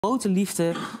grote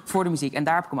liefde voor de muziek. En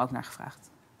daar heb ik hem ook naar gevraagd.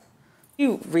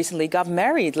 You recently got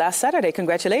married last Saturday.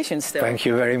 Congratulations still. Thank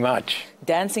you very much.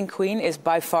 Dancing Queen is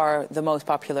by far the most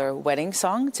popular wedding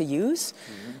song to use.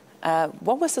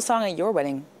 What was the song at your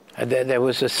wedding? There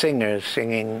was a singer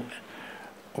singing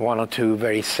one or two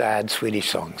very sad Swedish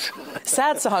songs.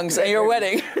 Sad songs at your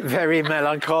wedding? Very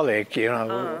melancholic, you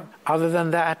know. Other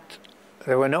than that,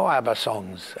 there were no ABBA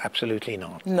songs, absolutely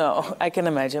not. No, I can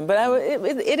imagine. But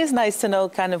it is nice to know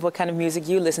kind of what kind of music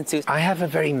you listen to. I have a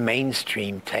very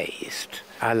mainstream taste.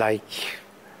 I like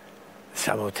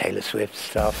some of Taylor Swift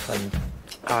stuff, and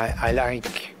I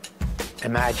like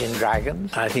Imagine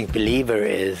Dragons. I think Believer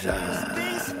is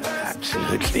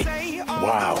absolutely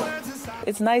wow.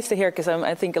 It's nice to hear, because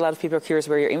I think a lot of people are curious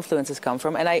where your influences come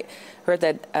from. And I heard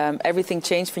that everything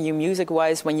changed for you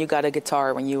music-wise when you got a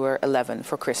guitar when you were 11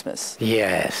 for Christmas.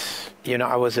 Yes. You know,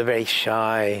 I was a very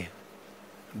shy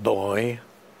boy,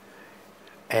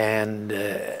 and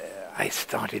I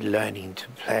started learning to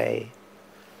play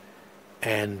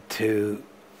and to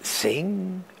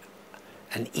sing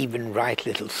and even write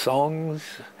little songs.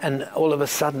 And all of a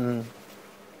sudden,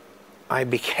 I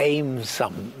became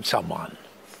someone.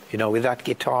 You know, with that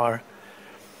guitar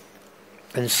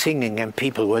and singing, and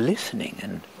people were listening,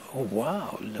 and oh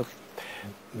wow, look,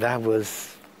 that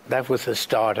was the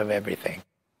start of everything.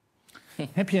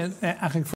 Heb je eigenlijk